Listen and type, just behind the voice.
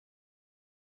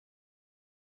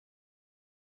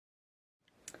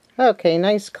Okay,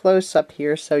 nice close up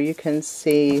here so you can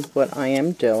see what I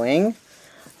am doing.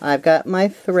 I've got my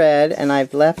thread and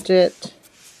I've left it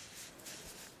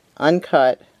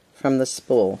uncut from the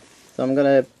spool. So I'm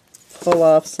going to pull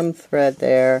off some thread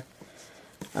there,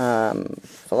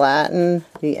 flatten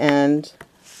the end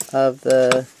of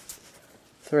the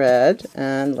thread,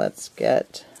 and let's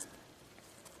get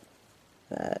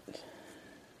that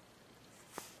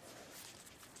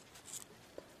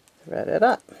thread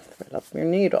up your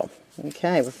needle.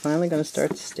 Okay, we're finally going to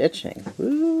start stitching.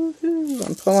 Woohoo!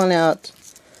 I'm pulling out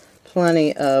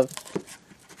plenty of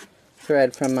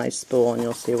thread from my spool, and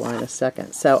you'll see why in a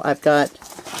second. So I've got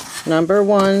number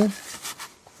 1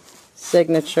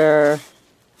 signature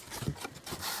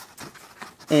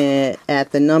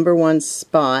at the number 1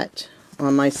 spot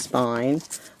on my spine.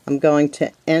 I'm going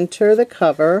to enter the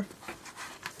cover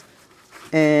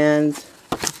and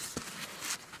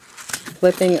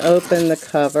flipping open the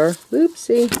cover,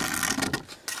 oopsie,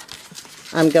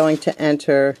 I'm going to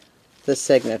enter the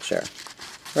signature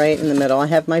right in the middle. I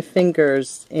have my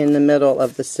fingers in the middle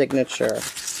of the signature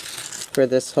for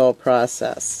this whole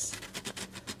process.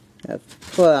 I've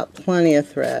pulled out plenty of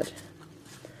thread.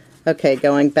 Okay,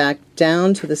 going back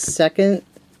down to the second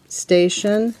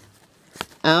station,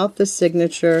 out the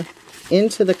signature,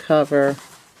 into the cover,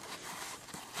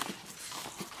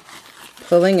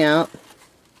 pulling out,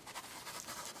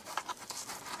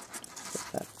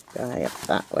 put that guy up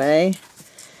that way,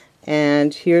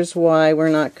 and here's why we're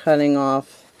not cutting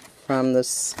off from the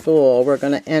spool. We're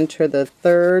going to enter the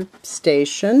third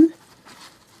station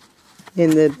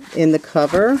in the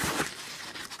cover,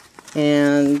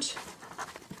 and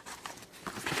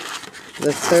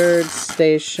the third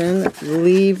station,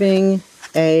 leaving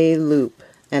a loop,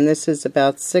 and this is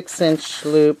about 6-inch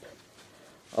loop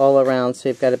all around, so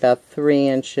you've got about 3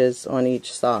 inches on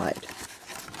each side.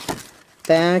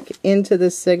 Back into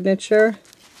the signature,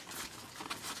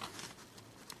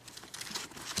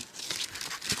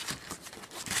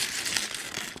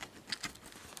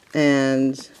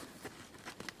 and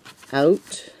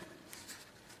out,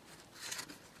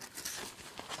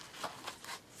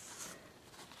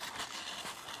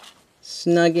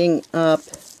 snugging up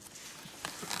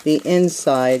the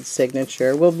inside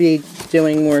signature. We'll be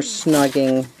doing more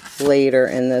snugging later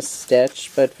in this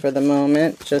stitch, but for the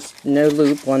moment, just no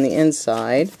loop on the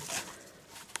inside.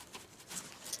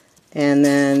 And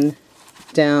then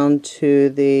down to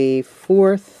the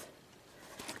 4th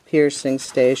piercing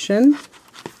station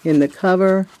in the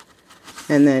cover,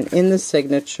 and then in the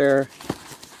signature,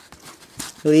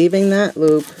 leaving that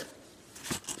loop,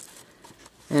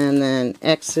 and then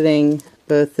exiting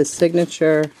both the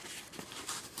signature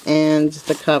and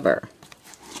the cover.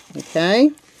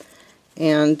 Okay,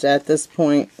 and at this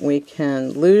point we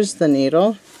can lose the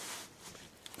needle,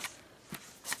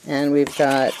 and we've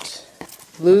got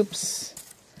loops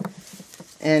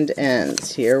and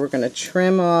ends here. We're going to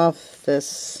trim off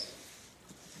this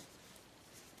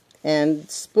end,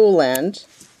 spool end,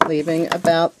 leaving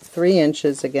about 3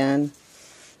 inches again.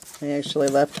 I actually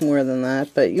left more than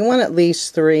that, but you want at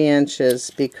least 3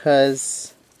 inches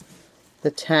because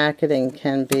the tacketing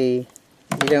can be,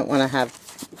 you want to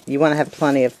have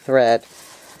plenty of thread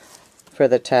for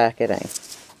the tacketing.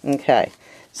 Okay,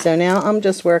 so now I'm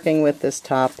just working with this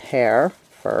top hair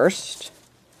first,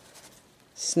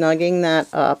 snugging that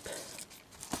up.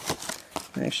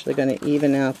 I'm actually going to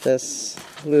even out this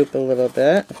loop a little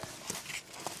bit,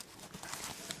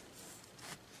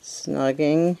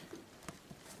 snugging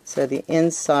so the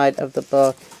inside of the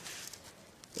book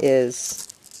is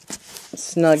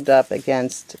snugged up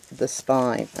against the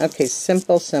spine. Okay,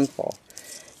 simple.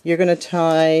 You're going to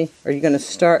tie, or you're going to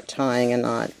start tying a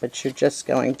knot, but you're just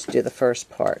going to do the first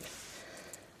part.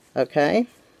 Okay?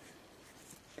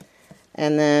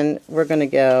 And then we're going to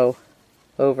go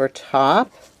over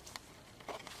top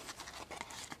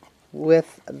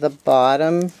with the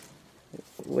bottom,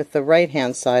 with the right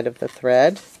hand side of the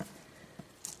thread,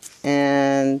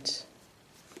 and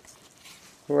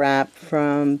wrap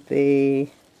from the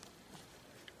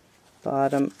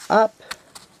bottom up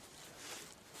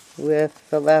with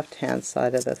the left hand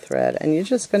side of the thread, and you're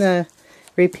just going to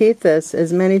repeat this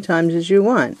as many times as you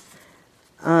want.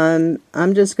 I'm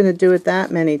just going to do it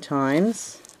that many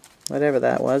times, whatever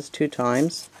that was, 2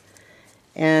 times,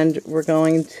 and we're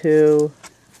going to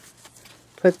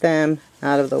put them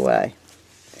out of the way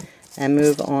and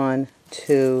move on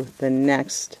to the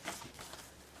next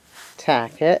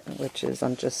tacket, which is,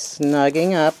 I'm just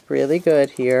snugging up really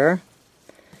good here.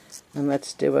 And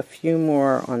let's do a few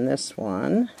more on this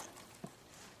one.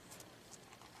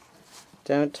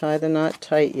 Don't tie the knot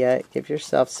tight yet. Give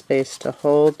yourself space to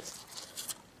hold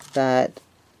that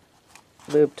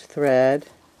looped thread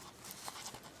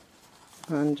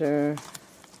under.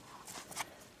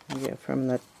 You go from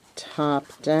the top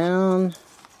down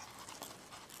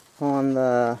on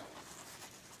the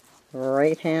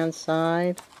right hand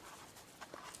side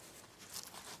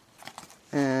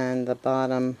and the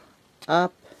bottom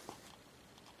up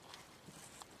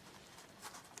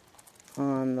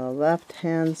on the left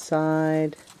hand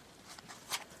side.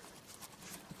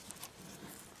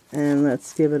 And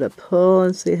let's give it a pull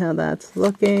and see how that's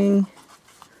looking.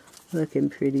 Looking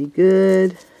pretty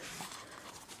good.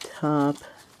 Top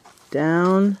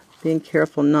down. Being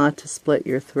careful not to split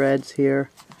your threads here.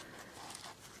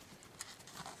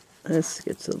 This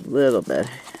gets a little bit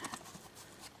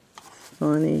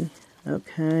funny.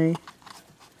 Okay.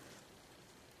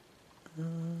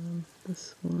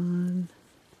 This one.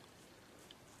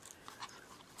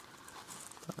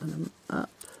 Bottom up.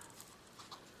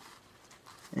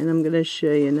 And I'm going to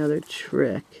show you another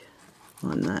trick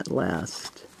on that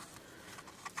last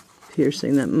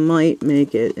piercing that might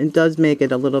make it does make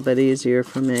it a little bit easier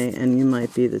for me, and you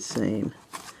might be the same.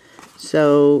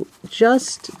 So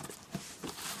just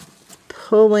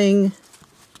pulling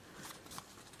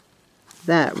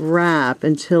that wrap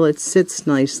until it sits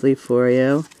nicely for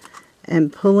you,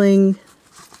 and pulling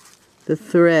the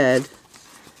thread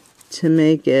to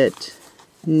make it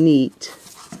neat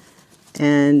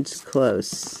and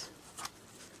close.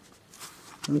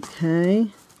 Okay.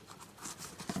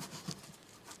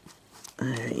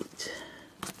 Alright.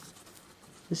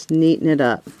 Just neaten it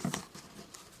up.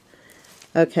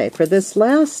 Okay, for this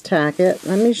last tacket,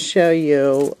 let me show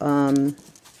you,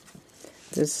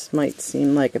 this might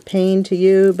seem like a pain to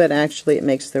you, but actually it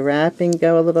makes the wrapping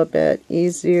go a little bit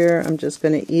easier. I'm just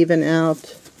going to even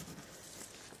out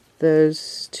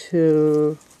those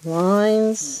two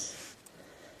lines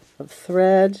of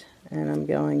thread, and I'm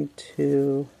going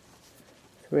to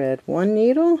thread one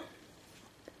needle,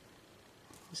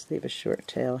 just leave a short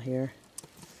tail here,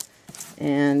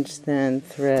 and then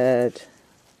thread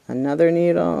another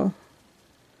needle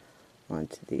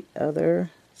onto the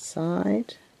other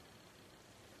side.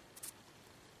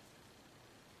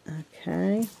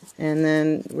 Okay, and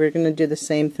then we're going to do the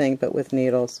same thing but with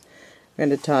needles. We're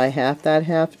going to tie half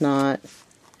that knot,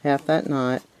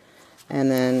 and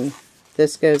then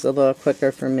this goes a little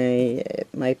quicker for me. It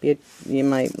might be,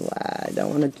 I don't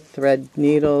want to thread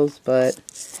needles, but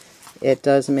it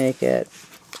does make it,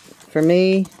 for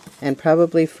me, and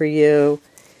probably for you,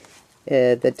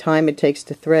 the time it takes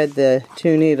to thread the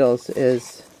two needles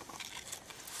is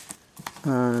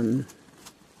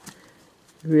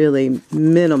really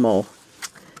minimal.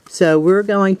 So we're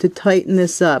going to tighten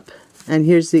this up. And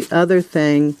here's the other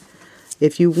thing.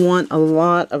 If you want a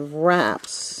lot of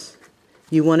wraps,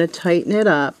 you want to tighten it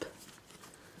up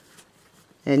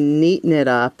and neaten it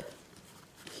up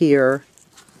here,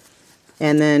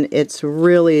 and then it's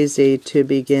real easy to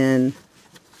begin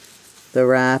the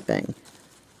wrapping.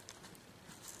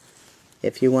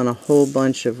 If you want a whole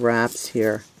bunch of wraps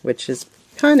here, which is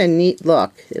kind of neat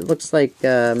look. It looks like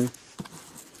a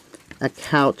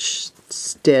couch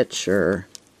stitch or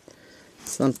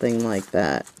something like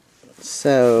that.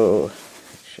 So,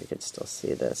 actually, you can still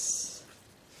see this.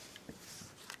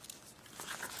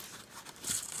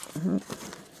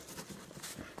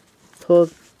 Pull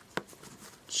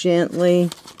gently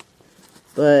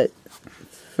but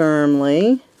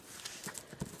firmly.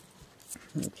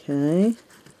 Okay,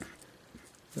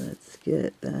 let's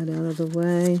get that out of the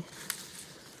way.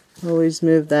 Always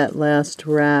move that last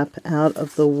wrap out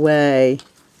of the way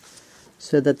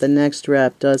so that the next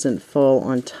wrap doesn't fall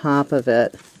on top of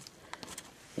it.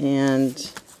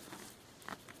 And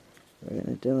we're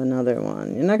going to do another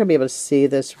one. You're not going to be able to see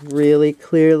this really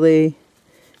clearly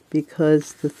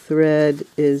because the thread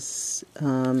is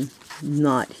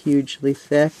not hugely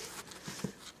thick.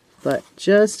 But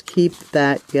just keep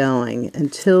that going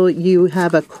until you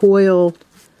have a coil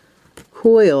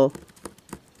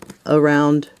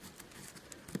around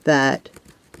that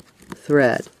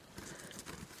thread.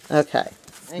 Okay.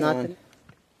 Hang on.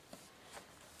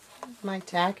 My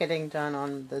tacketing done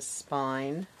on the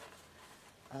spine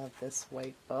of this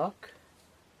white book,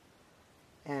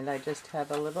 and I just have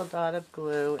a little dot of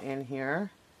glue in here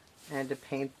and a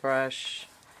paintbrush,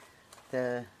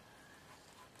 the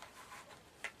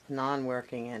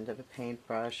non-working end of a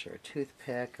paintbrush or a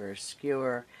toothpick or a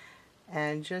skewer,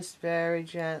 and just very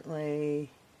gently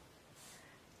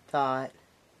dot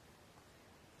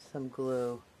some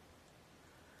glue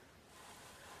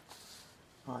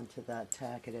onto that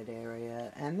tacketed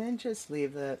area, and then just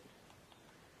leave it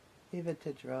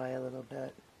to dry a little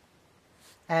bit,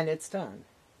 and it's done.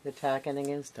 The tacketing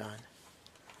is done.